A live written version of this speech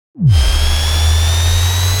In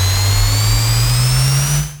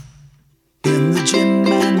the gym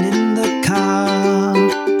and in the car,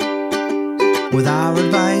 with our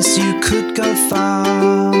advice you could go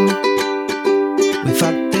far. We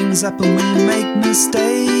fuck things up and we make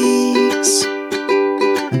mistakes,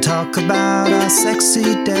 and talk about our sexy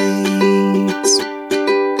dates.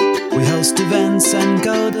 We host events and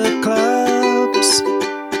go to clubs,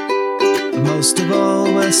 but most of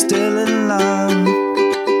all we're still in love.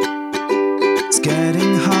 It's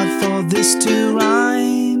getting hard for this to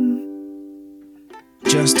rhyme,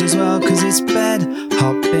 just as well 'cause it's bed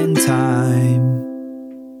hopping time.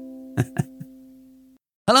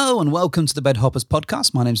 Hello and welcome to the Bed Hoppers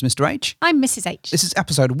podcast. My name's Mr. H. I'm Mrs. H. This is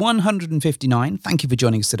episode 159. Thank you for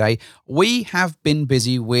joining us today. We have been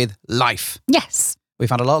busy with life. Yes. We've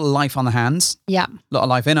had a lot of life on the hands. Yeah. A lot of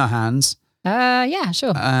life in our hands. Yeah,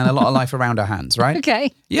 sure. And a lot of life around our hands, right?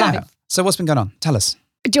 Okay. Yeah. Life. So what's been going on? Tell us.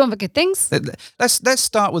 Do you want the good things? Let's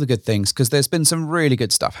start with the good things, because there's been some really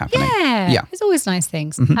good stuff happening. Yeah. There's always nice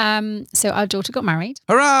things. Mm-hmm. So our daughter got married.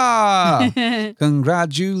 Hurrah!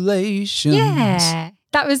 Congratulations. Yeah.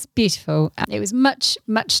 That was beautiful. It was much,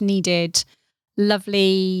 much needed,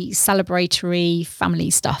 lovely, celebratory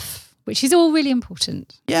family stuff, which is all really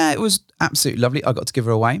important. Yeah, it was absolutely lovely. I got to give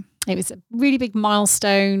her away. It was a really big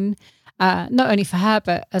milestone, not only for her,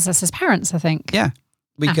 but as us as parents, I think. Yeah.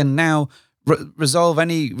 We can now resolve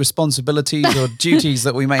any responsibilities or duties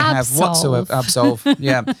that we may have whatsoever. Absolve.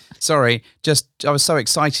 Yeah. Sorry. I was so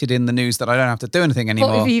excited in the news that I don't have to do anything anymore.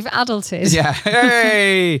 What if you've adulted? Yeah.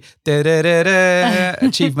 Hey!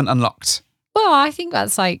 Achievement unlocked. Well, I think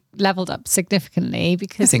that's like leveled up significantly,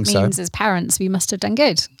 because it means as parents we must have done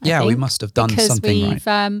good. I we think, must have done something right.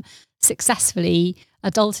 Because we've successfully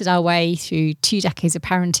adulted our way through 2 decades of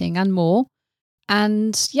parenting and more.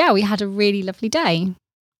 And yeah, we had a really lovely day.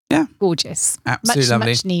 Yeah. Gorgeous. Absolutely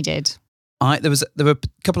lovely. Much needed. There were a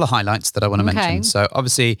couple of highlights that I want to mention. So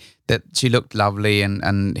obviously that she looked lovely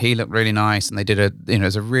and he looked really nice, and they did it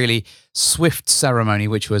was a really swift ceremony,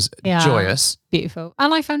 which was joyous. Beautiful.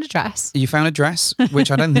 And I found a dress. You found a dress,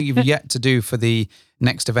 which I don't think you've yet to do for the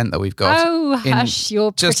next event that we've got. Oh, hush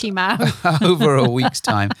your pretty mouth. Over a week's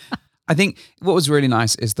time. I think what was really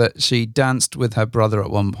nice is that she danced with her brother at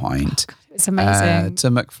one point. Oh, God, it's amazing. To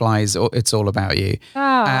McFly's It's All About You.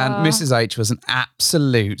 Oh. And Mrs. H was an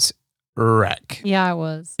absolute wreck. Yeah, I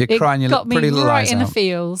was. You're crying your pretty little eyes out. Got me right in the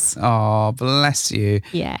feels. Oh, bless you.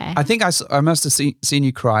 Yeah. I think I must have seen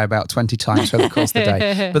you cry about 20 times through the course of the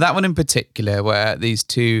day. But that one in particular, where these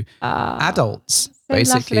two adults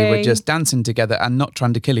basically were just dancing together and not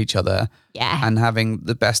trying to kill each other. Yeah. And having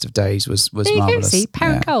the best of days was there you marvellous. Go, see,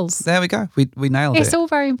 parent goals. There we go. We nailed it. It's all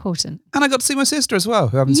very important. And I got to see my sister as well,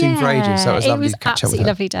 who I haven't seen for ages. So it was lovely to catch up with her. It was absolutely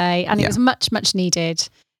lovely day, and it was much, much needed.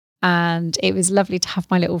 And it was lovely to have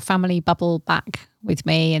my little family bubble back with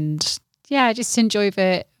me, and just enjoy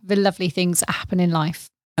the lovely things that happen in life.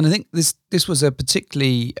 And I think this was a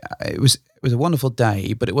particularly it was a wonderful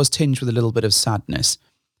day, but it was tinged with a little bit of sadness.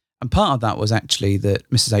 And part of that was actually that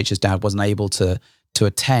Mrs. H's dad wasn't able to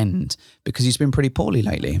attend because he's been pretty poorly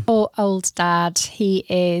lately. Poor old dad. He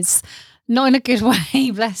is not in a good way,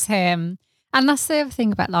 bless him. And that's the other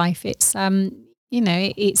thing about life. It's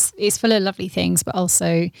it's full of lovely things, but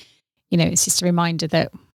also, it's just a reminder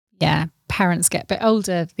that parents get a bit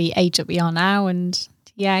older, the age that we are now, and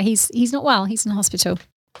he's not well. He's in hospital.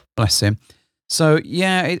 Bless him. So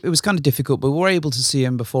it was kind of difficult, but we were able to see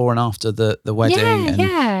him before and after the wedding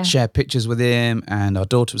and share pictures with him, and our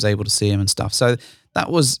daughter was able to see him and stuff. So that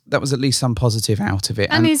was at least some positive out of it.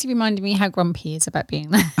 And he's reminded me how grumpy he is about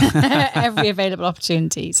being there. Every available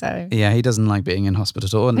opportunity. So yeah, he doesn't like being in hospital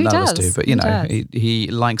at all, and none of us do. But he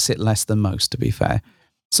likes it less than most, to be fair.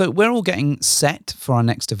 So we're all getting set for our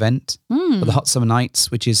next event for the Hot Summer Nights,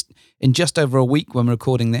 which is in just over a week when we're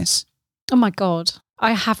recording this. Oh my God.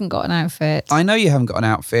 I haven't got an outfit. I know you haven't got an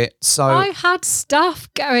outfit, so... I had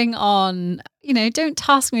stuff going on. Don't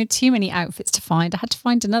task me with too many outfits to find. I had to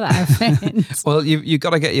find another outfit. Well, you've got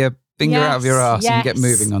to get your finger out of your ass and get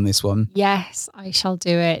moving on this one. Yes, I shall do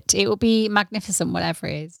it. It will be magnificent, whatever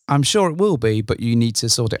it is. I'm sure it will be, but you need to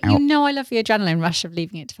sort it out. I love the adrenaline rush of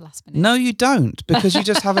leaving it to the last minute. No, you don't, because you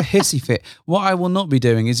just have a hissy fit. What I will not be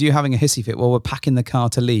doing is you having a hissy fit while we're packing the car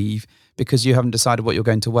to leave because you haven't decided what you're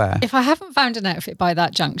going to wear. If I haven't found an outfit by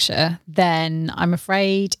that juncture, then I'm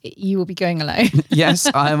afraid you will be going alone. Yes,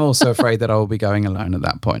 I am also afraid that I will be going alone at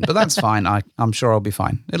that point. But that's fine. I'm sure I'll be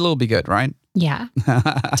fine. It'll all be good, right? Yeah.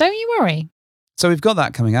 Don't you worry. So we've got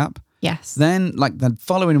that coming up. Yes. Then, the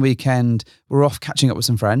following weekend, we're off catching up with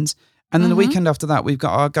some friends. And then the weekend after that, we've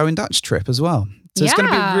got our Going Dutch trip as well. So it's going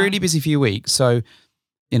to be a really busy few weeks. So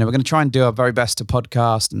we're going to try and do our very best to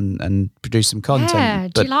podcast and produce some content. Yeah,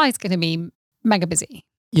 but July's going to be mega busy.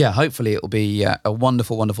 yeah, hopefully it'll be a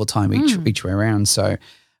wonderful, wonderful time each way around. So,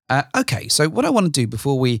 okay. So what I want to do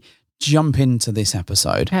before we jump into this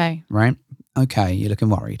episode, Okay. right? Okay, you're looking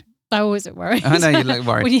worried. I always get worried. I know you look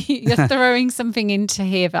worried. When you're throwing something into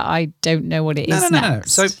here that I don't know what it is No.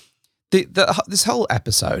 next. So this whole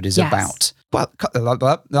episode is about Clubs.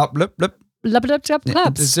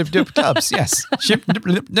 clubs. Yes,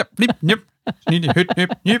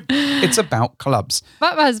 it's about clubs.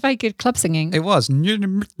 That was very good club singing. It was. Yeah,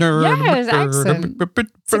 it was excellent.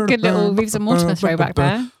 It's a good little Reeves and Mortimer throwback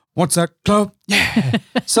there. What's that club? Yeah.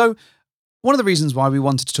 So one of the reasons why we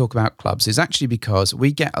wanted to talk about clubs is actually because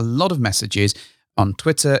we get a lot of messages on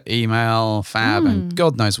Twitter, email, Fab, and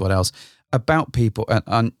God knows what else about people.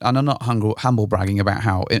 And I'm not humble bragging about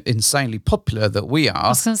how insanely popular that we are. I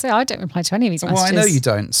was going to say, I don't reply to any of these messages. Well, I know you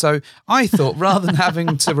don't. So I thought rather than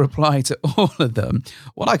having to reply to all of them,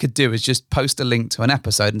 what I could do is just post a link to an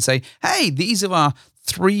episode and say, hey, these are our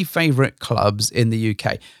 3 favourite clubs in the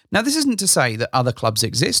UK. Now, this isn't to say that other clubs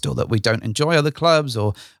exist or that we don't enjoy other clubs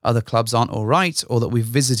or other clubs aren't all right or that we've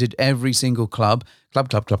visited every single club. And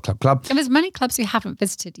there's many clubs we haven't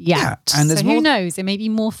visited yet. Yeah, and there's so more. who knows? There may be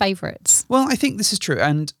more favourites. Well, I think this is true.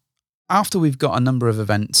 And after we've got a number of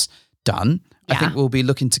events done, I think we'll be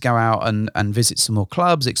looking to go out and visit some more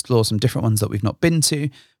clubs, explore some different ones that we've not been to.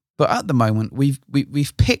 But at the moment, we've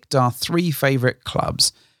picked our 3 favourite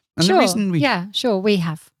clubs. And sure. the reason we we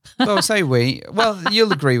have. well, say we. Well,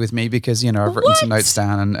 you'll agree with me because, I've written some notes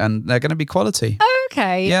down and they're going to be quality.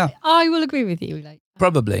 Okay. Yeah. I will agree with you.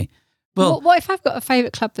 Probably. Well, what if I've got a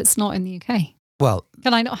favourite club that's not in the UK? Well,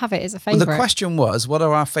 can I not have it as a favourite? The question was, what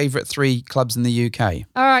are our favourite 3 clubs in the UK?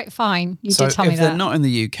 All right, fine. You did tell me that. So if they're not in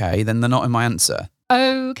the UK, then they're not in my answer.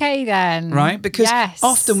 Okay, then. Right? Because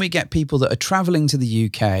often we get people that are travelling to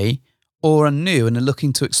the UK or are new and are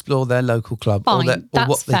looking to explore their local club or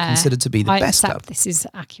what they consider to be the best club. This is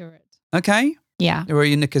accurate. Okay? Yeah. Or are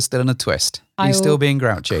your knickers still in a twist? Are you still being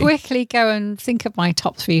grouchy? Quickly go and think of my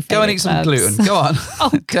top 3 favourite Go and eat some gluten. Go on.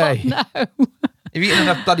 Okay. God, no. Have you eaten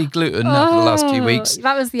enough bloody gluten over the last few weeks?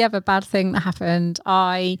 That was the other bad thing that happened.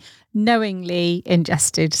 I knowingly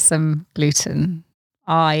ingested some gluten.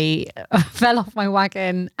 I fell off my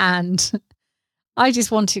wagon and I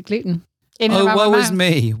just wanted gluten. Woe is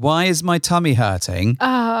me. Why is my tummy hurting?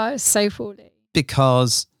 So poorly.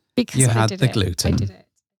 Because you had the gluten. I did it.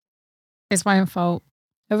 It's my own fault.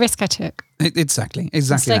 A risk I took. Exactly.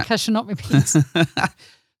 Mistake I should not repeat.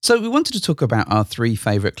 So we wanted to talk about our 3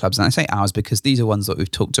 favourite clubs. And I say ours because these are ones that we've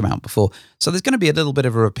talked about before. So there's going to be a little bit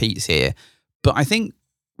of a repeat here. But I think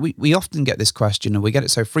we often get this question and we get it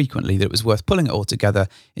so frequently that it was worth pulling it all together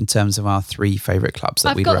in terms of our 3 favourite clubs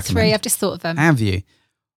that we'd recommend. I've got 3. I've just thought of them. Have you?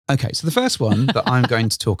 Okay, so the first one that I'm going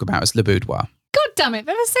to talk about is Le Boudoir. God damn it,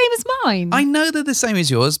 they're the same as mine. I know they're the same as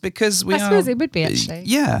yours because I suppose it would be, actually.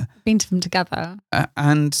 Yeah. I've been to them together.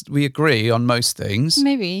 And we agree on most things.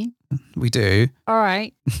 Maybe. We do. All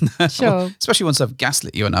right. Sure. Especially once I've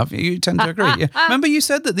gaslit you enough, you tend to agree. Yeah. Remember you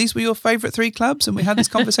said that these were your favourite 3 clubs and we had this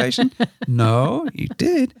conversation? No, you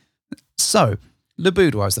did. So, Le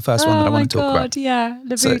Boudoir is the first one that I want to talk about. Yeah,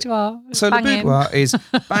 Le Boudoir. So Le Boudoir is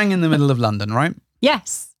bang in the middle of London, right?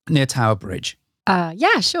 Yes. Near Tower Bridge.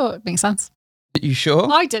 Yeah, sure. It makes sense. Are you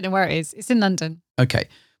sure? I don't know where it is. It's in London. Okay.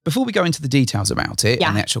 Before we go into the details about it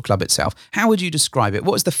and the actual club itself, how would you describe it?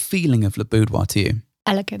 What is the feeling of Le Boudoir to you?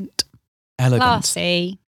 Elegant.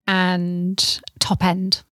 Classy. And top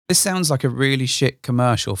end. This sounds like a really shit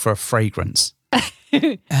commercial for a fragrance.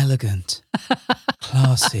 Elegant.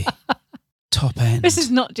 Classy. Top end. This is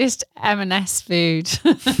not just M&S food.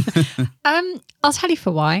 I'll tell you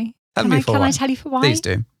for why. Can I tell you for why? Please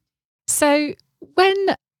do. So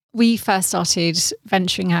when we first started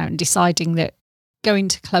venturing out and deciding that going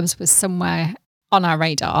to clubs was somewhere on our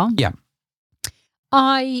radar,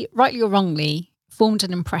 I, rightly or wrongly, formed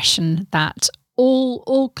an impression that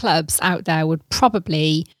all clubs out there would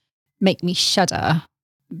probably make me shudder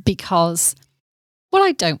because what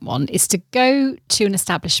I don't want is to go to an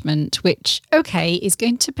establishment which, okay, is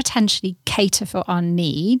going to potentially cater for our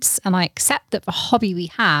needs. And I accept that the hobby we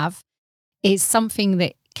have is something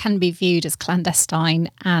that can be viewed as clandestine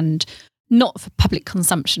and not for public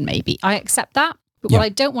consumption, maybe. I accept that. But what I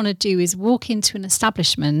don't want to do is walk into an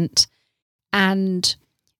establishment and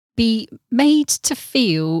be made to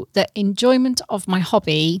feel that enjoyment of my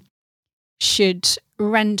hobby should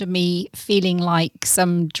render me feeling like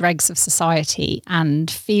some dregs of society and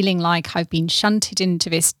feeling like I've been shunted into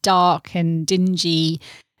this dark and dingy,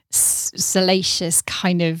 salacious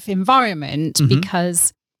kind of environment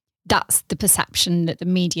because that's the perception that the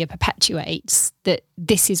media perpetuates, that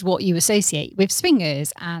this is what you associate with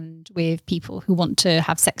swingers and with people who want to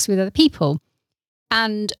have sex with other people.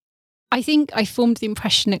 And I think I formed the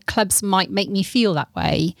impression that clubs might make me feel that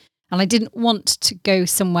way. And I didn't want to go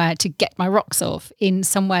somewhere to get my rocks off in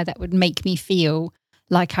somewhere that would make me feel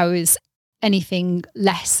like I was anything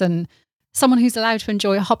less than someone who's allowed to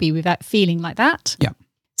enjoy a hobby without feeling like that. Yeah.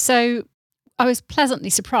 So I was pleasantly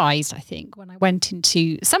surprised, I think, when I went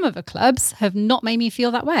into some of the clubs have not made me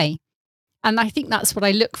feel that way. And I think that's what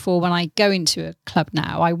I look for when I go into a club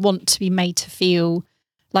now. I want to be made to feel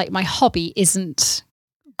like my hobby isn't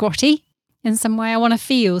grotty in some way. I want to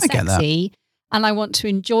feel sexy and I want to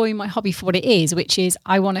enjoy my hobby for what it is, which is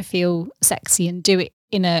I want to feel sexy and do it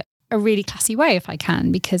in a really classy way if I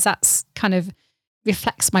can, because that's kind of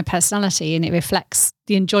reflects my personality and it reflects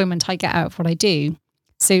the enjoyment I get out of what I do.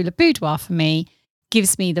 So Le Boudoir for me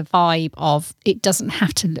gives me the vibe of it doesn't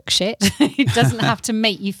have to look shit. It doesn't have to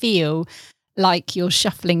make you feel like you're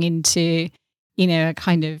shuffling into, a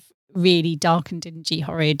kind of really dark and dingy,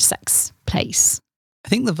 horrid sex place. I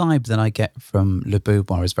think the vibe that I get from Le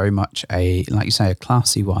Boudoir is very much like you say, a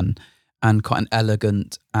classy one and quite an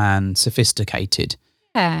elegant and sophisticated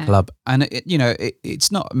club. And,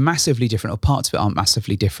 it's not massively different, or parts of it aren't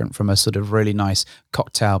massively different from a sort of really nice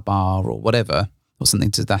cocktail bar or whatever, or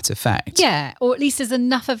something to that effect. Yeah, or at least there's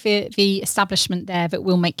enough of the establishment there that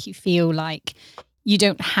will make you feel like you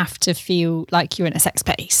don't have to feel like you're in a sex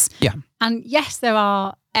place. Yeah. And yes, there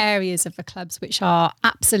are areas of the clubs which are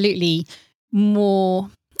absolutely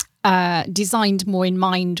more designed more in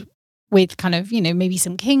mind with kind of, maybe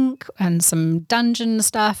some kink and some dungeon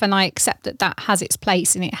stuff. And I accept that has its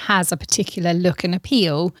place and it has a particular look and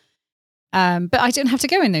appeal. But I don't have to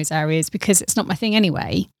go in those areas because it's not my thing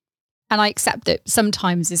anyway. And I accept that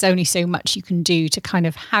sometimes there's only so much you can do to kind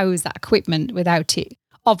of house that equipment without it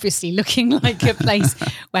obviously looking like a place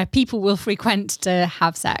where people will frequent to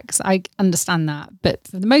have sex. I understand that. But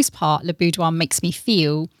for the most part, Le Boudoir makes me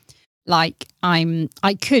feel like I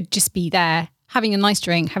could just be there having a nice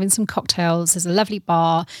drink, having some cocktails. There's a lovely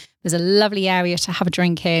bar. There's a lovely area to have a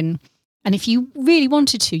drink in. And if you really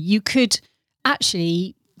wanted to, you could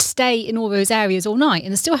actually stay in all those areas all night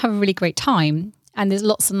and still have a really great time. And there's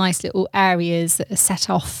lots of nice little areas that are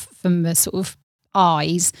set off from the sort of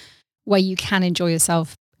eyes where you can enjoy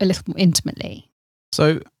yourself a little more intimately.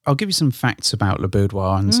 So I'll give you some facts about Le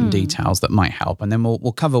Boudoir and some details that might help. And then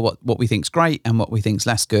we'll cover what we think's great and what we think's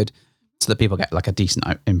less good so that people get like a decent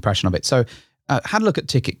impression of it. So had a look at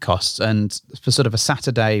ticket costs, and for sort of a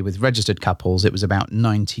Saturday with registered couples, it was about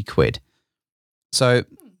 90 quid. So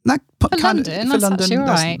that for London,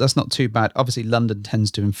 that's not too bad. Obviously, London tends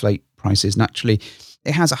to inflate prices naturally.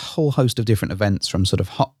 It has a whole host of different events, from sort of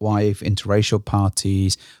hot wife, interracial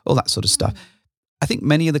parties, all that sort of stuff. I think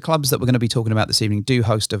many of the clubs that we're going to be talking about this evening do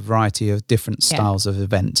host a variety of different styles of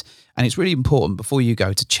event. And it's really important before you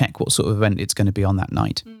go to check what sort of event it's going to be on that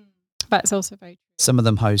night. That's also very true. Some of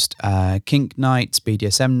them host kink nights,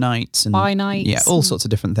 BDSM nights, and bi nights. Yeah, all sorts of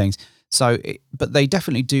different things. So, but they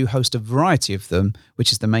definitely do host a variety of them,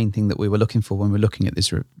 which is the main thing that we were looking for when we're looking at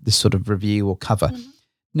this sort of review or cover. Mm-hmm.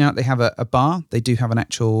 Now, they have a bar. They do have an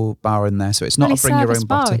actual bar in there. So it's not a bring your own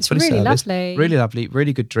bottle. It's really lovely. Really lovely,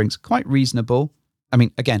 really good drinks, quite reasonable. I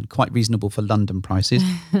mean, again, quite reasonable for London prices.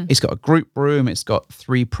 It's got a group room. It's got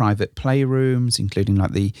 3 private playrooms, including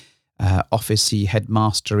like the officey,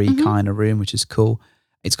 headmastery kind of room, which is cool.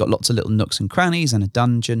 It's got lots of little nooks and crannies and a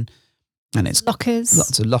dungeon. And it's lockers.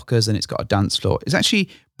 Lots of lockers, and it's got a dance floor. It's actually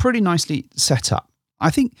pretty nicely set up. I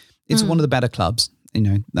think it's one of the better clubs,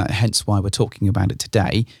 hence why we're talking about it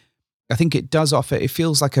today. I think it does offer, it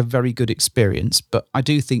feels like a very good experience, but I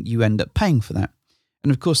do think you end up paying for that.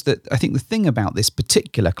 And of course, I think the thing about this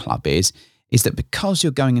particular club is that because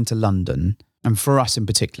you're going into London, and for us in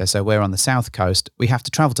particular, so we're on the south coast, we have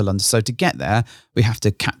to travel to London. So to get there, we have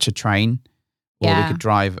to catch a train, or we could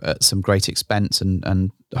drive at some great expense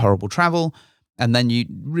and horrible travel. And then you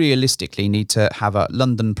realistically need to have a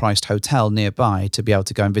London-priced hotel nearby to be able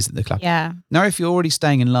to go and visit the club. Yeah. Now, if you're already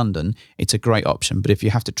staying in London, it's a great option. But if you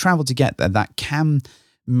have to travel to get there, that can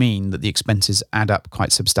mean that the expenses add up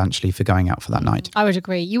quite substantially for going out for that night. I would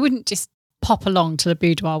agree. You wouldn't just pop along to the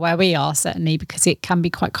boudoir where we are, certainly, because it can be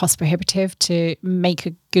quite cost prohibitive to make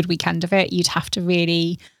a good weekend of it. You'd have to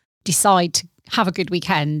really decide to have a good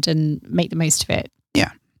weekend and make the most of it.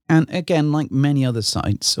 Yeah. And again, like many other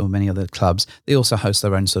sites or many other clubs, they also host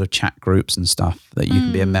their own sort of chat groups and stuff that you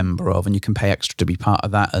can be a member of, and you can pay extra to be part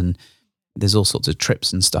of that. And there's all sorts of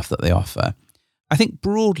trips and stuff that they offer. I think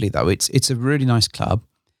broadly, though, it's a really nice club.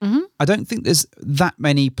 I don't think there's that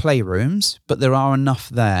many playrooms, but there are enough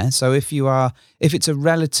there. So if it's a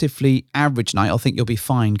relatively average night, I think you'll be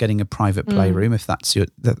fine getting a private playroom if that's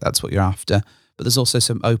what you're after. But there's also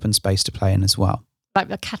some open space to play in as well. Like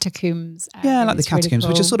the catacombs. Yeah, like the catacombs, really cool.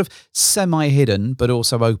 which are sort of semi-hidden, but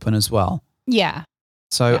also open as well. Yeah.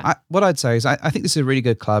 So what I'd say is I think this is a really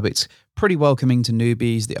good club. It's pretty welcoming to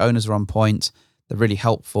newbies. The owners are on point. They're really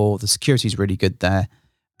helpful. The security's really good there.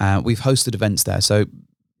 We've hosted events there. So,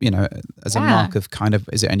 as a mark of kind of,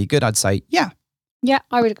 is it any good? I'd say, yeah. Yeah,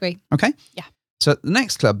 I would agree. Okay. Yeah. So the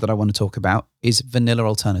next club that I want to talk about is Vanilla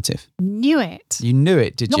Alternative. Knew it. You knew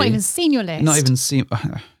it, did you? Not even seen your list. Not even seen.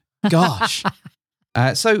 Gosh.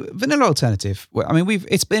 So Vanilla Alternative. I mean,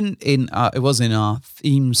 it was in our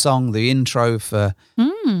theme song, the intro for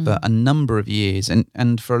a number of years,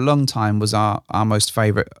 and for a long time was our most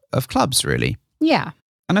favourite of clubs, really. Yeah.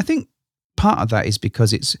 And I think part of that is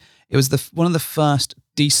because it was one of the first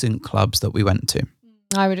decent clubs that we went to.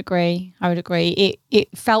 I would agree.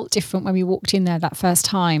 It felt different when we walked in there that first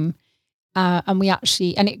time, and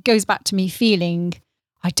it goes back to me feeling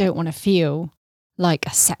I don't want to feel like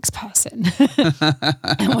a sex person.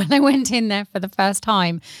 And when I went in there for the first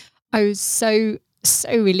time, I was so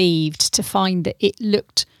relieved to find that it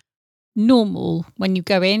looked normal when you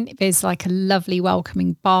go in. There's like a lovely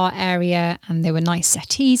welcoming bar area, and there were nice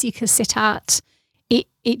settees you could sit at.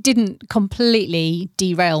 It didn't completely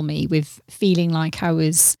derail me with feeling like I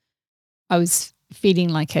was feeling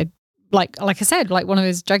like like I said, like one of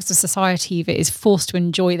those dregs of society that is forced to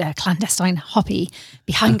enjoy their clandestine hobby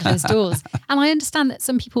behind closed doors. And I understand that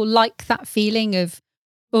some people like that feeling of,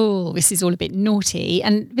 oh, this is all a bit naughty.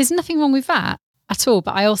 And there's nothing wrong with that at all.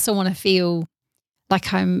 But I also want to feel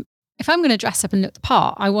like if I'm going to dress up and look the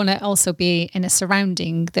part, I want to also be in a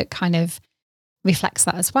surrounding that kind of reflects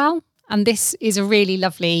that as well. And this is a really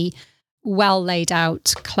lovely, well laid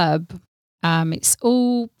out club. It's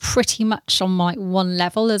all pretty much on like one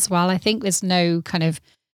level as well. I think there's no kind of,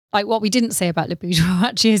 like what we didn't say about Le Boudoir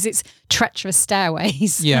actually is it's treacherous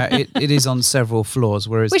stairways. Yeah, it is on several floors,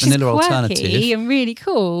 whereas Which Vanilla is quirky Alternative and really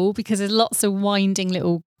cool because there's lots of winding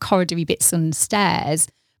little corridory bits on stairs.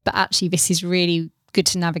 But actually this is really good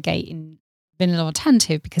to navigate in Vanilla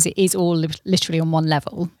Alternative because it is all literally on one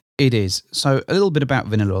level. It is. So a little bit about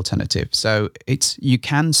Vanilla Alternative. So you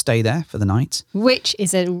can stay there for the night. Which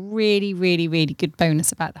is a really, really, really good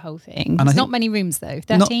bonus about the whole thing. And There's not many rooms though.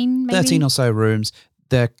 13 maybe? 13 or so rooms.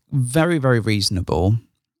 They're very, very reasonable.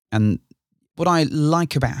 And what I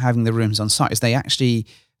like about having the rooms on site is they actually,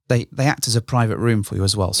 they act as a private room for you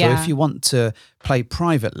as well. So if you want to play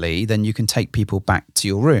privately, then you can take people back to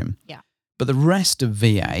your room. Yeah. But the rest of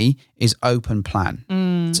VA is open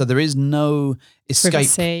plan. So there is no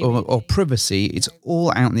escape or privacy. It's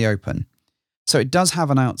all out in the open. So it does have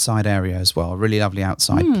an outside area as well, a really lovely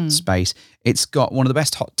outside space. It's got one of the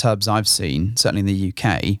best hot tubs I've seen, certainly in the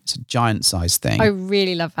UK. It's a giant size thing. I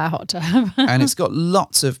really love that hot tub. And it's got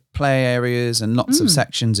lots of play areas and lots of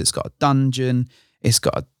sections. It's got a dungeon. It's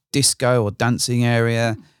got a disco or dancing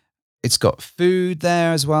area. It's got food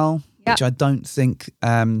there as well, which I don't think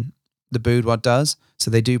the boudoir does.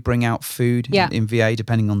 So they do bring out food in VA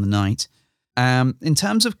depending on the night. In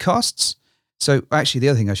terms of costs, so actually the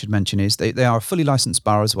other thing I should mention is they are a fully licensed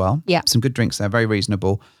bar as well. Yeah. Some good drinks there, very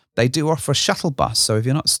reasonable. They do offer a shuttle bus. So if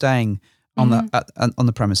you're not staying on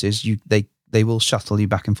the premises, they will shuttle you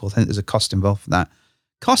back and forth. I think there's a cost involved for that.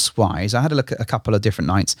 Cost-wise, I had a look at a couple of different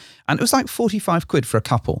nights and it was like 45 quid for a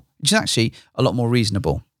couple, which is actually a lot more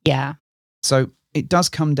reasonable. Yeah. So it does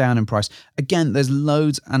come down in price. Again, there's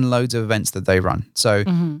loads and loads of events that they run. So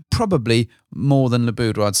probably more than Le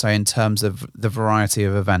Boudoir, I'd say, in terms of the variety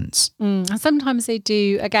of events. And sometimes they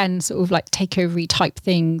do, again, sort of like takeover type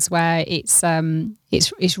things where it's run,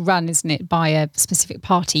 isn't it, by a specific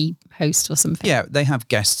party host or something. Yeah, they have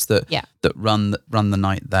guests that run the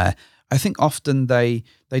night there. I think often they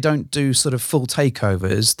don't do sort of full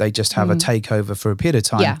takeovers. They just have a takeover for a period of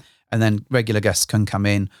time. Yeah. And then regular guests can come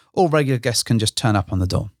in, or regular guests can just turn up on the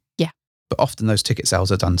door. Yeah. But often those ticket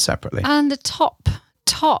sales are done separately. And the top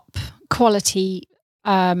quality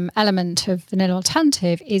element of Vanilla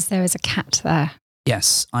Alternative is there is a cat there.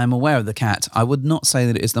 Yes, I'm aware of the cat. I would not say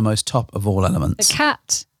that it is the most top of all elements. The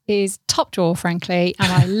cat is top drawer, frankly, and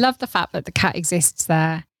I love the fact that the cat exists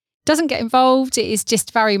there. Doesn't get involved. It is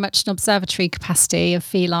just very much an observatory capacity of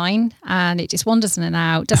feline, and it just wanders in and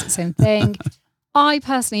out, does its own thing. I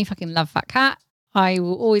personally fucking love that cat. I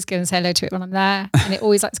will always go and say hello to it when I'm there, and it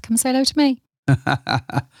always likes to come say hello to me.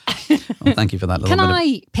 Well, thank you for that little Can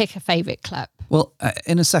I pick a favourite club? Well,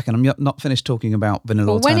 in a second. I'm not finished talking about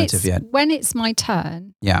Vanilla Alternative yet. When it's my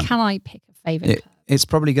turn, can I pick a favourite club? It's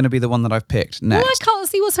probably going to be the one that I've picked next. Well, I can't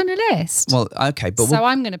see what's on your list. Well, okay, but so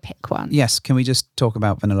I'm going to pick one. Yes, can we just talk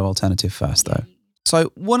about vanilla alternative first, though?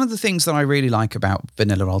 So one of the things that I really like about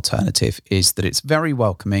vanilla alternative is that it's very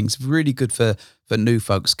welcoming. It's really good for new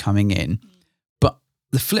folks coming in. But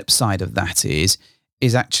the flip side of that is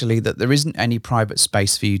actually that there isn't any private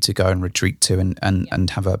space for you to go and retreat to and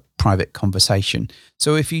have a private conversation.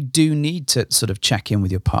 So if you do need to sort of check in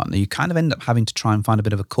with your partner, you kind of end up having to try and find a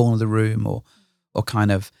bit of a corner of the room or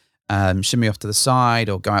kind of shimmy off to the side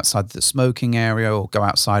or go outside the smoking area or go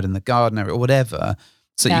outside in the garden area or whatever,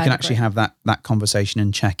 so you can actually have that conversation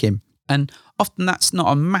and check in. And often that's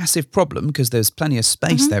not a massive problem because there's plenty of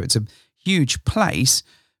space there. It's a huge place,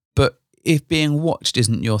 but if being watched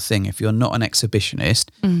isn't your thing, if you're not an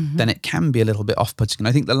exhibitionist, then it can be a little bit off-putting. And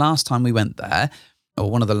I think the last time we went there,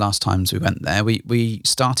 or one of the last times we went there, we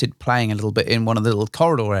started playing a little bit in one of the little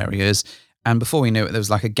corridor areas, and before we knew it, there was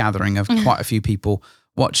like a gathering of quite a few people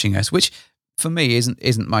watching us, which for me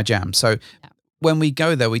isn't my jam. So when we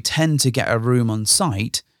go there, we tend to get a room on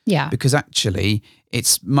site because actually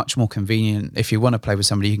it's much more convenient. If you want to play with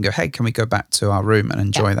somebody, you can go, hey, can we go back to our room and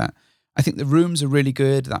enjoy that? I think the rooms are really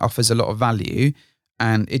good. That offers a lot of value.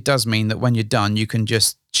 And it does mean that when you're done, you can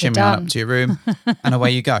just shimmy on up to your room and away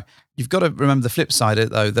you go. You've got to remember the flip side of it,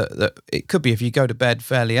 though, that it could be if you go to bed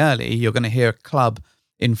fairly early, you're going to hear a club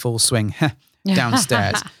in full swing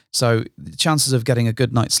downstairs. So the chances of getting a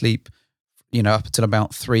good night's sleep, up until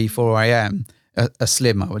about 3, 4 a.m. are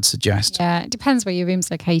slim, I would suggest. Yeah, it depends where your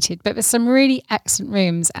room's located. But there's some really excellent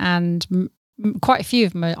rooms and quite a few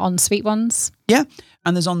of them are en-suite ones. Yeah,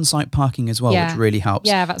 and there's on-site parking as well, which really helps.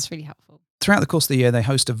 Yeah, that's really helpful. Throughout the course of the year, they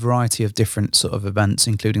host a variety of different sort of events,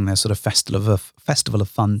 including their sort of festival of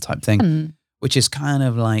fun type thing, which is kind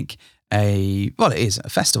of like it is a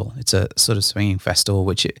festival. It's a sort of swinging festival,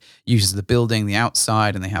 which it uses the building, the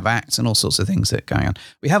outside, and they have acts and all sorts of things that are going on.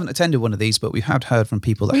 We haven't attended one of these, but we have heard from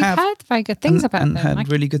people that have. We've heard very good things about them. And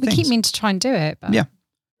heard really good things. We keep meaning to try and do it. But. Yeah.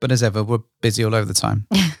 But as ever, we're busy all over the time.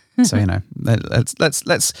 So,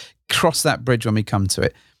 let's cross that bridge when we come to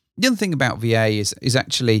it. The other thing about VA is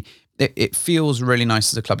actually it feels really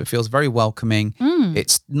nice as a club. It feels very welcoming.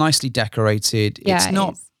 It's nicely decorated.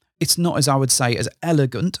 It's not, as I would say, as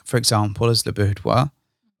elegant, for example, as Le Boudoir,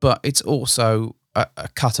 but it's also a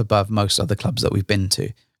cut above most other clubs that we've been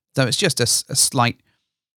to. So it's just a slight,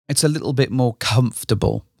 it's a little bit more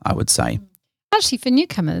comfortable, I would say. Actually, for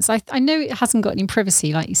newcomers, I know it hasn't got any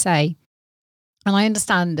privacy, like you say, and I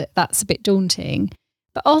understand that that's a bit daunting.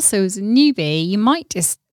 But also, as a newbie, you might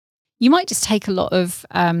just take a lot of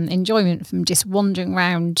enjoyment from just wandering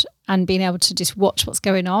around and being able to just watch what's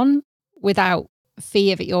going on without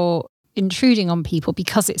fear that you're intruding on people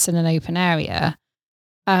because it's in an open area.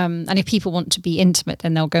 And if people want to be intimate,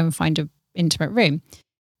 then they'll go and find an intimate room.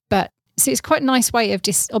 But so it's quite a nice way of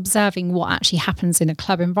just observing what actually happens in a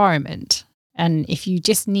club environment. And if you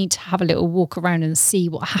just need to have a little walk around and see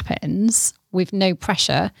what happens with no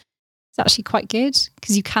pressure, it's actually quite good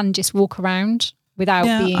because you can just walk around without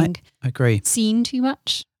being I agree. seen too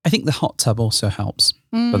much. I think the hot tub also helps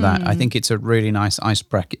for that. I think it's a really nice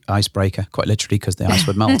icebreaker, quite literally because the ice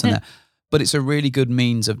would melt in there. But it's a really good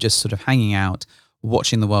means of just sort of hanging out,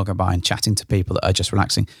 watching the world go by and chatting to people that are just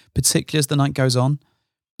relaxing, particularly as the night goes on.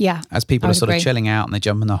 Yeah. As people are sort of chilling out and they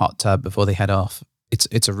jump in the hot tub before they head off.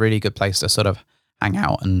 It's a really good place to sort of hang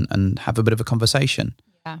out and have a bit of a conversation.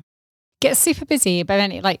 Yeah. Gets super busy, but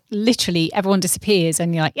then literally everyone disappears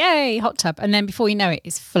and you're like, yay, hot tub. And then before you know it,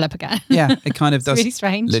 it's full up again. Yeah, it kind of does. Really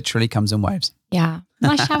strange. Literally comes in waves. Yeah.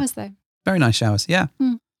 Nice showers though. Very nice showers, yeah.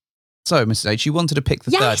 So, Mrs. H, you wanted to pick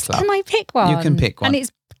the third club. Can I pick one? You can pick one. And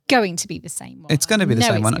it's going to be the same one. It's going to be the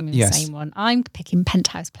same one. It's the same one. I'm picking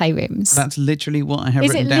Penthouse Playrooms. That's literally what I have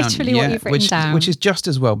written down. Is it literally what you've written down? Which is just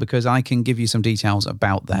as well because I can give you some details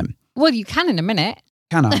about them. Well, you can in a minute.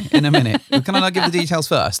 Can I? In a minute. Can I not give the details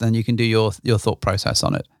first? Then you can do your thought process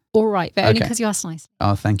on it. All right, but only because you asked nice.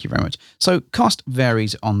 Oh, thank you very much. So cost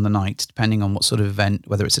varies on the night, depending on what sort of event,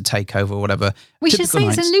 whether it's a takeover or whatever. We should say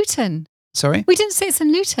it's in Luton. Sorry? We didn't say it's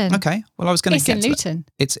in Luton. Okay. Well, I was going to get to It's in Luton.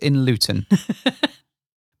 It's in Luton.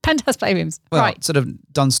 Penthouse Playrooms. Well, right. sort of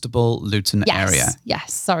Dunstable, Luton area.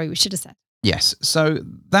 Yes. Sorry, we should have said. Yes. So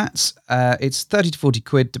that's, it's 30 to 40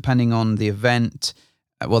 quid depending on the event.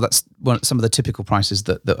 Well, that's some of the typical prices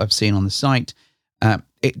that I've seen on the site.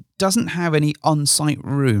 It doesn't have any on-site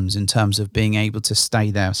rooms in terms of being able to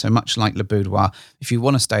stay there. So much like Le Boudoir, if you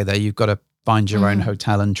want to stay there, you've got to find your own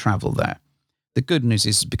hotel and travel there. The good news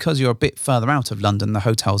is because you're a bit further out of London, the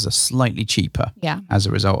hotels are slightly cheaper as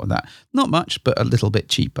a result of that. Not much, but a little bit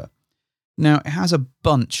cheaper. Now, it has a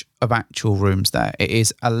bunch of actual rooms there. It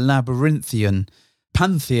is a labyrinthian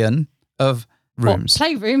pantheon of What,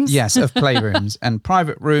 playrooms? Yes, of playrooms and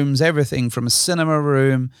private rooms, everything from a cinema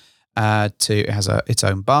room to it has its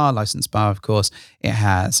own bar, licensed bar, of course. It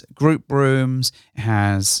has group rooms, it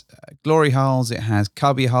has glory holes, it has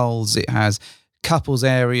cubby holes, it has couples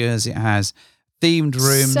areas, it has themed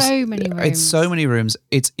rooms. So many rooms. It's so many rooms.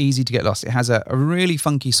 It's easy to get lost. It has a really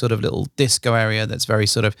funky sort of little disco area that's very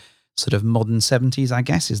sort of modern 70s, I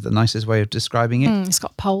guess, is the nicest way of describing it. It's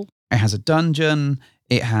got a pole. It has a dungeon.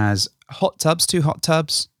 It has hot tubs, 2 hot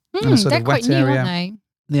tubs. And a sort They're of wet quite new, area. aren't they?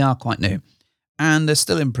 They are quite new. And they're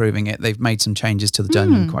still improving it. They've made some changes to the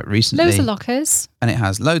dungeon quite recently. Loads of lockers. And it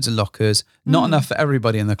has loads of lockers. Not enough for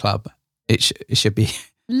everybody in the club. It should be.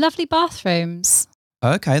 Lovely bathrooms.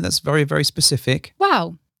 Okay, that's very, very specific.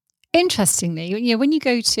 Wow. Interestingly, when you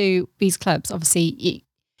go to these clubs, obviously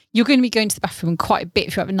you're going to be going to the bathroom quite a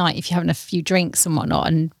bit throughout the night if you're having a few drinks and whatnot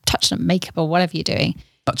and touching up makeup or whatever you're doing.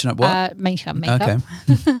 Touching up what? Makeup. Okay.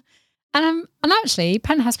 And actually,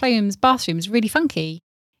 Penthouse Playroom's bathroom is really funky.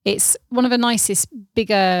 It's one of the nicest,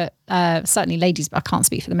 bigger, certainly ladies, but I can't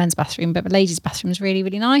speak for the men's bathroom, but the ladies' bathroom is really,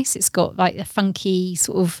 really nice. It's got like a funky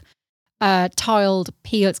sort of tiled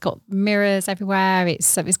peel. It's got mirrors everywhere.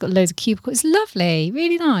 It's got loads of cubicles. It's lovely,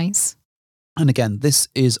 really nice. And again, this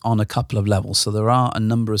is on a couple of levels, so there are a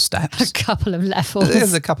number of steps. A couple of levels.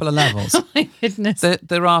 There's a couple of levels. Oh my goodness.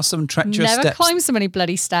 There are some treacherous steps. Never climb so many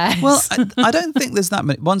bloody stairs. Well, I don't think there's that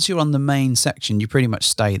many. Once you're on the main section, you pretty much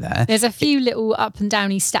stay there. There's a few little up and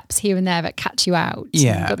downy steps here and there that catch you out.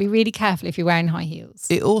 Yeah. You've got to be really careful if you're wearing high heels.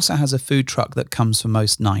 It also has a food truck that comes for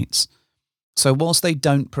most nights. So whilst they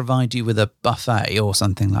don't provide you with a buffet or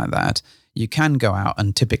something like that, you can go out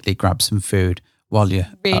and typically grab some food while you're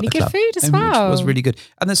really at the good club. food as And well. Which was really good.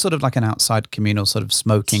 And there's sort of like an outside communal sort of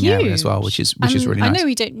smoking area as well, which is really nice. I know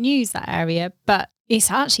we don't use that area, but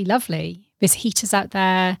it's actually lovely. There's heaters out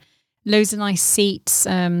there, loads of nice seats.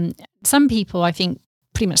 Some people, I think,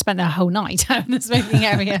 pretty much spent their whole night out in the smoking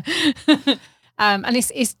area. And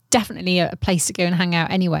it's definitely a place to go and hang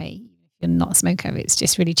out anyway. If you're not a smoker, it's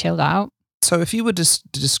just really chilled out. So if you were to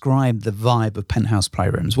describe the vibe of Penthouse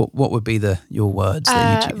Playrooms, what would be your words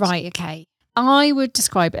that you choose? Right, okay. I would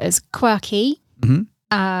describe it as quirky,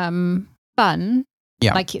 fun.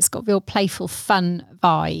 Yeah. Like it's got real playful, fun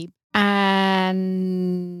vibe.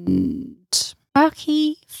 And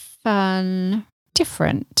quirky, fun,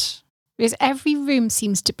 different. Because every room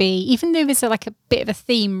seems to be, even though there's like a bit of a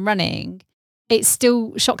theme running, it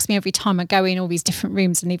still shocks me every time I go in all these different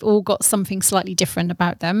rooms and they've all got something slightly different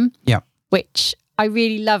about them. Yeah. Which I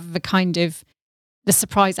really love, the kind of the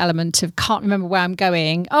surprise element of can't remember where I'm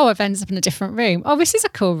going. Oh, I've ended up in a different room. Oh, this is a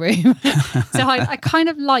cool room. So I kind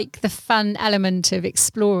of like the fun element of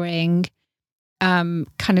exploring,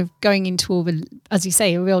 kind of going into all the, as you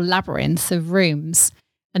say, a real labyrinth of rooms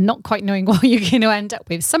and not quite knowing what you're going to end up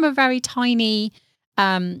with. Some are very tiny,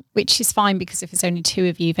 which is fine because if there's only 2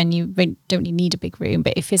 of you, then you don't really need a big room.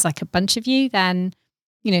 But if there's like a bunch of you, then,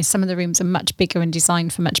 some of the rooms are much bigger and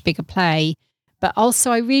designed for much bigger play. But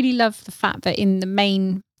also I really love the fact that in the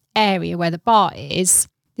main area where the bar is,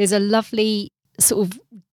 there's a lovely sort of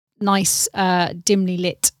nice dimly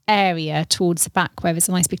lit area towards the back where there's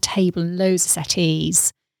a nice big table and loads of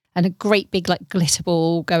settees and a great big like glitter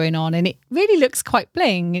ball going on. And it really looks quite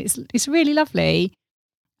bling. It's really lovely.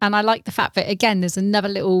 And I like the fact that, again, there's another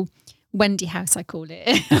little Wendy house, I call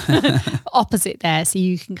it, opposite there. So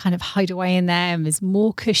you can kind of hide away in there and there's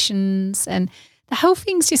more cushions. And the whole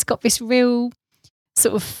thing's just got this real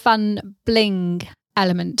sort of fun bling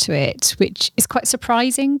element to it, which is quite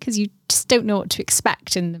surprising because you just don't know what to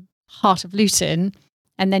expect in the heart of Luton.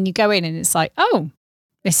 And then you go in and it's like, oh,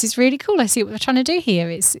 this is really cool. I see what we're trying to do here.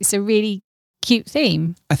 It's a really cute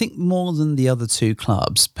theme. I think more than the other 2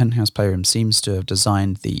 clubs, Penthouse Playroom seems to have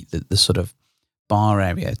designed the sort of bar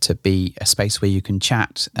area to be a space where you can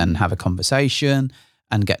chat and have a conversation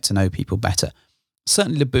and get to know people better.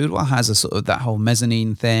 Certainly the boudoir has a sort of that whole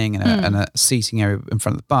mezzanine thing and a seating area in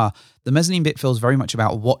front of the bar. The mezzanine bit feels very much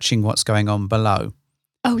about watching what's going on below.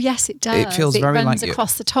 Oh, yes, it does. It feels very runs like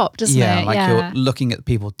across the top, doesn't it? Yeah, like you're looking at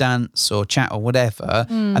people dance or chat or whatever.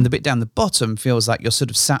 And the bit down the bottom feels like you're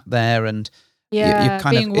sort of sat there and you're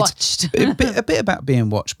kind being of watched. It's a bit about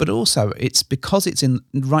being watched, but also it's because it's in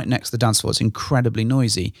right next to the dance floor. It's incredibly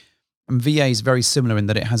noisy. And VA is very similar in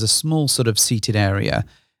that it has a small sort of seated area.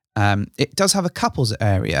 It does have a couples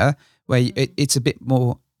area where it's a bit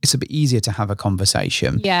easier to have a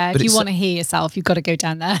conversation. Yeah, but if you want to hear yourself, you've got to go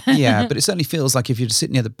down there. Yeah, but it certainly feels like if you're to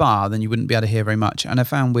sit near the bar, then you wouldn't be able to hear very much. And I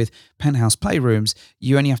found with Penthouse Playrooms,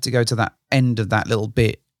 you only have to go to that end of that little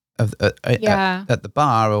bit at the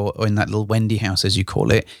bar or in that little Wendy house, as you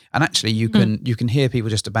call it. And actually you can hear people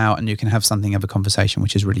just about, and you can have a conversation,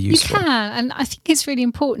 which is really useful. You can, and I think it's really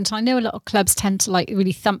important. I know a lot of clubs tend to like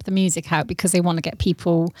really thump the music out because they want to get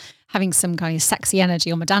people having some kind of sexy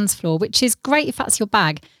energy on the dance floor, which is great if that's your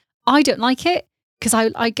bag. I don't like it because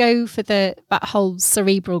I go for that whole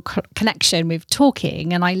cerebral connection with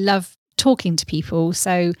talking, and I love talking to people.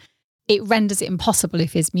 So it renders it impossible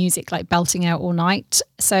if there's music like belting out all night.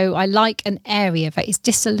 So I like an area that is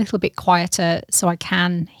just a little bit quieter so I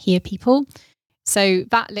can hear people. So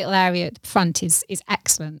that little area at the front is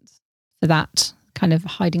excellent for that kind of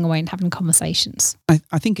hiding away and having conversations.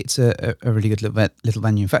 I think it's a really good little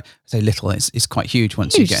venue. In fact, I say little, it's quite huge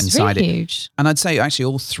once you get inside really it. Huge. And I'd say actually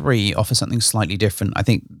all three offer something slightly different. I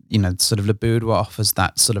think, sort of Le Boudoir offers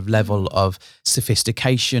that sort of level of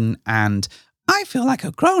sophistication, and I feel like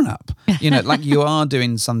a grown-up. Like you are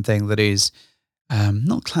doing something that is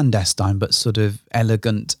not clandestine, but sort of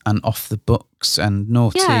elegant and off the books and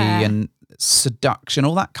naughty and seduction,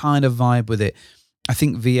 all that kind of vibe with it. I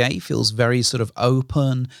think VA feels very sort of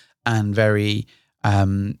open and very,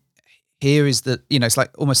 here is the, it's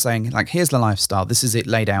like almost saying like, here's the lifestyle. This is it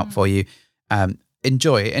laid out for you.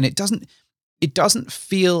 Enjoy it. And it doesn't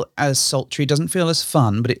feel as sultry, it doesn't feel as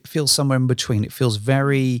fun, but it feels somewhere in between. It feels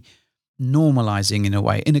very normalizing in a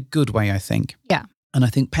way, in a good way, I think. Yeah. And I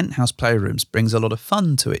think Penthouse Playrooms brings a lot of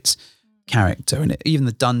fun to its character, and even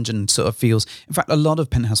the dungeon sort of feels, in fact, a lot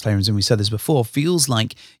of Penthouse Playrooms, and we said this before, feels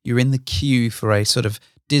like you're in the queue for a sort of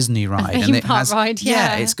Disney ride. And it has, ride,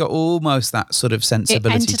 yeah. It's got almost that sort of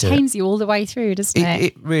sensibility to it. It entertains you all the way through, doesn't it?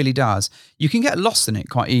 It really does. You can get lost in it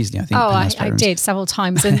quite easily, I think. I did several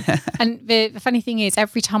times. And and the funny thing is,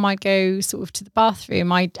 every time I'd go sort of to the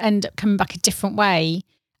bathroom, I'd end up coming back a different way.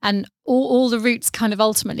 And all the routes kind of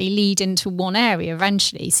ultimately lead into one area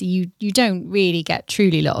eventually. So you don't really get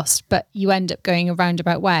truly lost, but you end up going a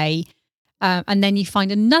roundabout way. And then you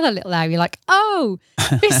find another little area like, oh,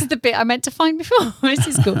 this is the bit I meant to find before. This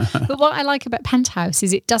is cool. But what I like about Penthouse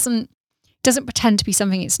is it doesn't pretend to be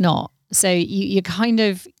something it's not. So you're going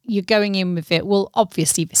in with it. Well,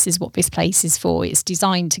 obviously, this is what this place is for. It's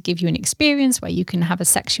designed to give you an experience where you can have a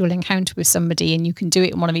sexual encounter with somebody, and you can do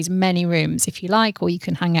it in one of these many rooms if you like, or you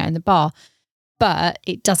can hang out in the bar. But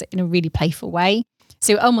it does it in a really playful way.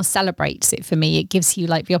 So it almost celebrates it for me. It gives you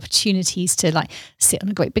like the opportunities to like sit on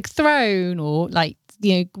a great big throne, or like,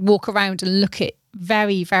 walk around and look at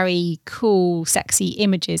very, very cool, sexy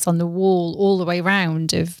images on the wall all the way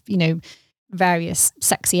around of, various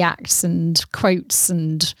sexy acts and quotes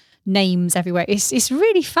and names everywhere. It's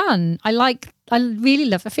really fun. I really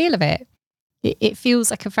love the feel of it. It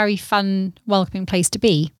feels like a very fun, welcoming place to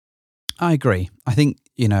be. I agree. I think,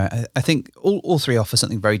 I think all three offer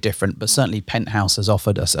something very different, but certainly Penthouse has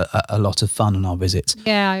offered us a lot of fun on our visits.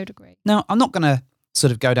 Yeah, I would agree. Now, I'm not going to sort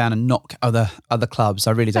of go down and knock other clubs.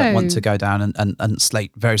 I really don't want to go down and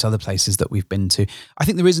slate various other places that we've been to. I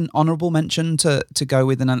think there is an honourable mention to go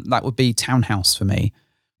with, and that would be Townhouse for me,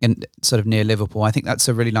 in sort of near Liverpool. I think that's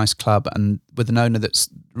a really nice club, and with an owner that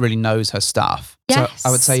really knows her stuff. Yes. So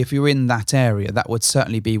I would say if you're in that area, that would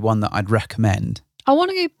certainly be one that I'd recommend. I want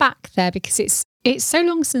to go back there because it's so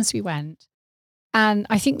long since we went. And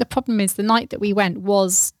I think the problem is the night that we went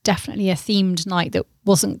was definitely a themed night that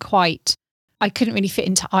wasn't quite... I couldn't really fit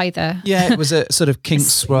into either. Yeah, it was a sort of kink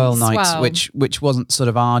swirl night, which wasn't sort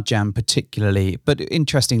of our jam particularly. But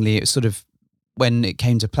interestingly, it was sort of, when it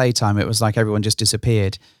came to playtime, it was like everyone just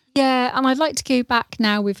disappeared. Yeah, and I'd like to go back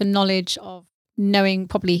now with a knowledge of knowing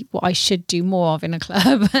probably what I should do more of in a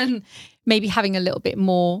club, and maybe having a little bit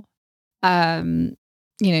more, savviness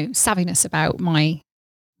about my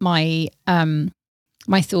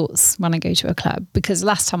thoughts when I go to a club, because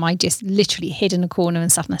last time I just literally hid in a corner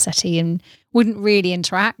and sat on a settee and wouldn't really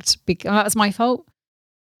interact. That was my fault.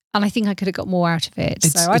 And I think I could have got more out of it.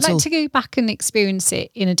 So I'd like to go back and experience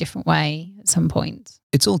it in a different way at some point.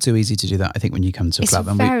 It's all too easy to do that, I think, when you come to a club.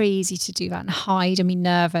 It's very easy to do that and hide and be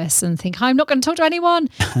nervous and think, I'm not going to talk to anyone.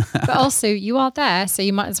 But also, you are there, so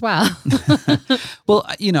you might as well. Well,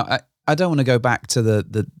 I don't want to go back to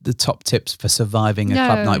the top tips for surviving a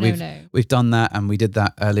club night. We've done that, and we did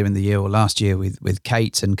that earlier in the year or last year with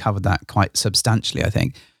Kate, and covered that quite substantially, I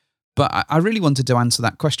think. But I really wanted to answer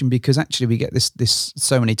that question because actually we get this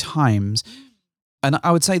so many times. And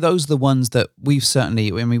I would say those are the ones that we've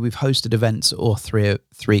hosted events at all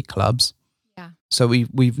three clubs. Yeah. So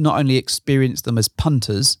we've not only experienced them as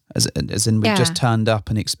punters, as in we've just turned up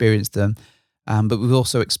and experienced them, but we've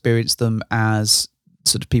also experienced them as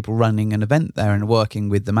sort of people running an event there and working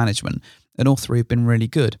with the management. And all three have been really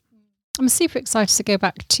good. I'm super excited to go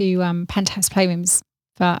back to Penthouse Playrooms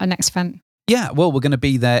for our next event. Yeah, well, we're going to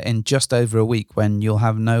be there in just over a week when you'll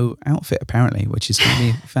have no outfit, apparently, which is going to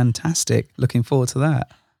be fantastic. Looking forward to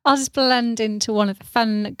that. I'll just blend into one of the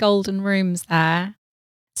fun golden rooms there.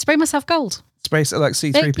 Spray myself gold. Spray it like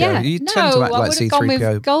C-3PO. Yeah. You No, tend to act I like would have gone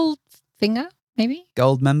C-3PO. with Goldfinger, maybe?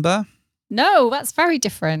 Gold member? No, that's very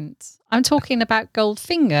different. I'm talking about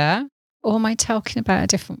Goldfinger, or am I talking about a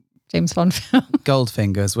different James Bond film?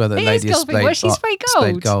 Goldfinger's where the It lady is is Goldfinger. Well, she's sprayed gold.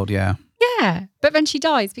 Sprayed gold, yeah. Yeah, but then she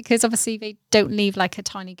dies because obviously they don't leave like a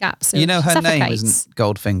tiny gap. So You know she her name suffocates. isn't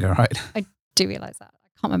Goldfinger, right? I do realise that. I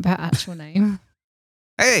can't remember her actual name.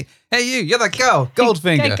 Hey you're that girl,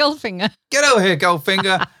 Goldfinger. Yeah, Goldfinger. Get over here,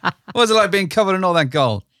 Goldfinger. What's it like being covered in all that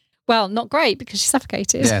gold? Well, not great because she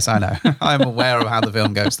suffocated. Yes, I know. I'm aware of how the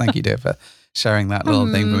film goes. Thank you, dear, for sharing that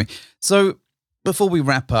little thing for me. So before we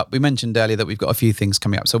wrap up, we mentioned earlier that we've got a few things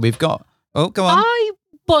coming up. So we've got, go on. I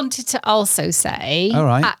wanted to also say, All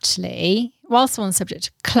right. actually, whilst we're on the subject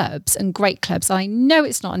of clubs and great clubs, I know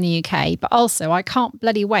it's not in the UK, but also I can't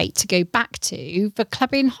bloody wait to go back to the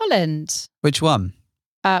club in Holland. Which one?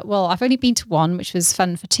 Well, I've only been to one, which was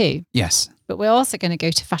fun for two, Yes. but we're also going to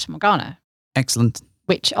go to Fata Morgana, Excellent.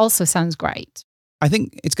 which also sounds great. I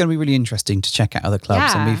think it's going to be really interesting to check out other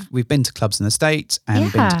clubs. Yeah. And we've been to clubs in the States and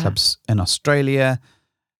been to Yeah. clubs in Australia.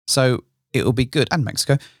 So it will be good, and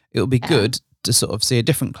Mexico. It will be good to sort of see a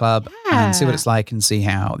different club and see what it's like and see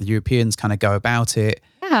how the Europeans kind of go about it.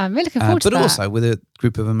 Yeah, I'm really looking forward to that. But also with a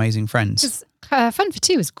group of amazing friends. Because Fun for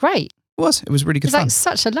Two was great. It was really good It's fun. like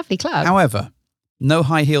such a lovely club. However, no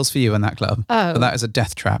high heels for you in that club. Oh. But that is a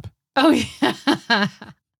death trap. Oh, yeah.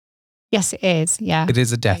 Yes, it is. Yeah. It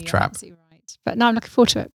is a death You're trap. absolutely right. But no, I'm looking forward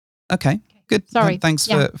to it. Okay, good. Sorry. Thanks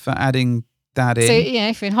Yeah. for adding that in. So,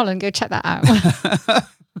 if you're in Holland, go check that out.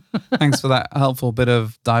 Thanks for that helpful bit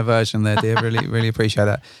of diversion there, dear. Really appreciate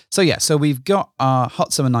that. So we've got our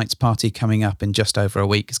Hot Summer Nights party coming up in just over a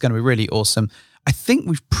week. It's going to be really awesome. I think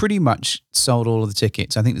we've pretty much sold all of the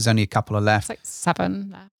tickets. I think there's only a couple of left. It's like 7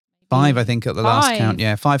 left. 5, I think, at the last 5. count.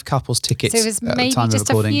 Yeah, 5 couples tickets So there's at the maybe time of just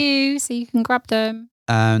a recording. few, so you can grab them.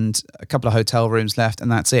 And a couple of hotel rooms left, and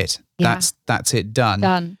that's it. Yeah. That's it done.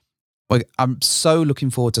 Done. Well, I'm so looking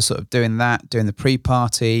forward to sort of doing the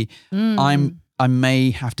pre-party. I may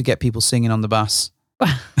have to get people singing on the bus.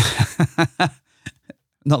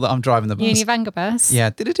 Not that I'm driving the bus. Univanga bus. Yeah.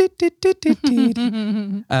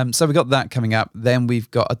 So we got that coming up. Then we've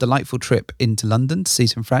got a delightful trip into London to see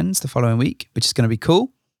some friends the following week, which is going to be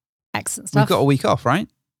cool. Excellent stuff. We've got a week off, right?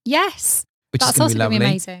 Yes. Which That's is going also to be going to lovely.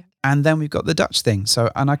 be amazing. And then we've got the Dutch thing.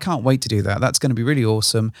 And I can't wait to do that. That's going to be really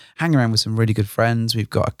awesome. Hang around with some really good friends. We've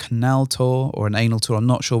got a canal tour or an anal tour. I'm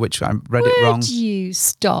not sure which. I read it wrong. Would you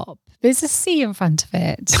stop? There's a C in front of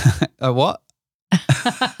it. A what?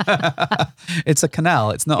 It's a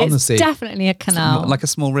canal. It's not on the sea. It's definitely a canal. Like a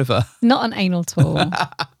small river. Not an anal tour.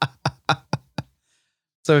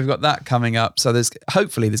 So we've got that coming up. So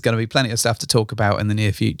hopefully there's going to be plenty of stuff to talk about in the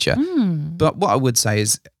near future. But what I would say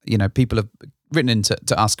is, people have written in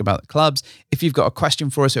to ask about the clubs. If you've got a question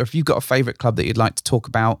for us, or if you've got a favourite club that you'd like to talk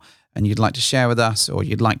about and you'd like to share with us, or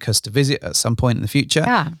you'd like us to visit at some point in the future,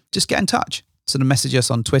 just get in touch. Sort of message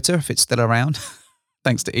us on Twitter if it's still around.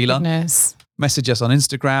 Thanks to Elon. Goodness. Message us on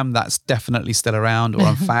Instagram. That's definitely still around, or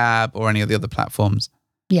on Fab or any of the other platforms.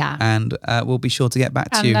 Yeah. And we'll be sure to get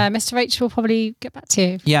back to you. And Mr. Rachel will probably get back to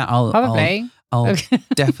you. Yeah, Probably. I'll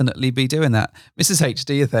definitely be doing that. Mrs. H,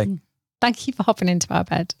 do your thing. Thank you for hopping into our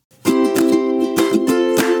bed.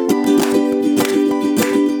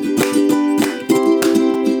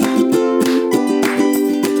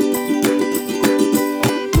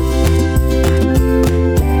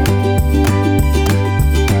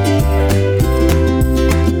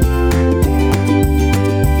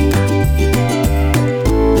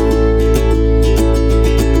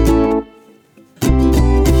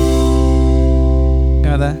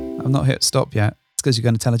 I'm not hit stop yet. It's because you're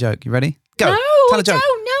going to tell a joke. You ready? Go. No, tell a joke. No,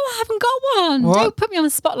 I haven't got one. What? Don't put me on the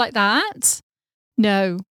spot like that.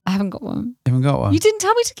 No, I haven't got one. You haven't got one? You didn't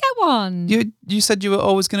tell me to get one. You said you were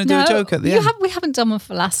always going to do a joke at the end. We haven't done one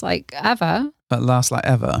for last ever. But last like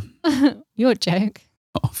ever. Your joke.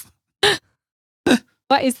 Off.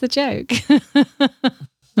 What is the joke?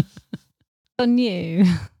 On you.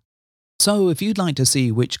 So if you'd like to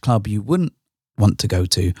see which club you wouldn't want to go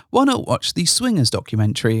to, why not watch the Swingers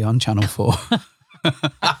documentary on Channel 4?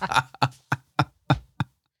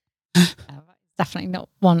 Definitely not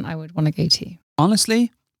one I would want to go to.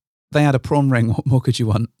 Honestly, they had a prawn ring. What more could you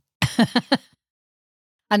want?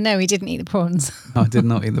 And no, he didn't eat the prawns. No, I did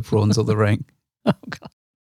not eat the prawns or the ring. Oh, God.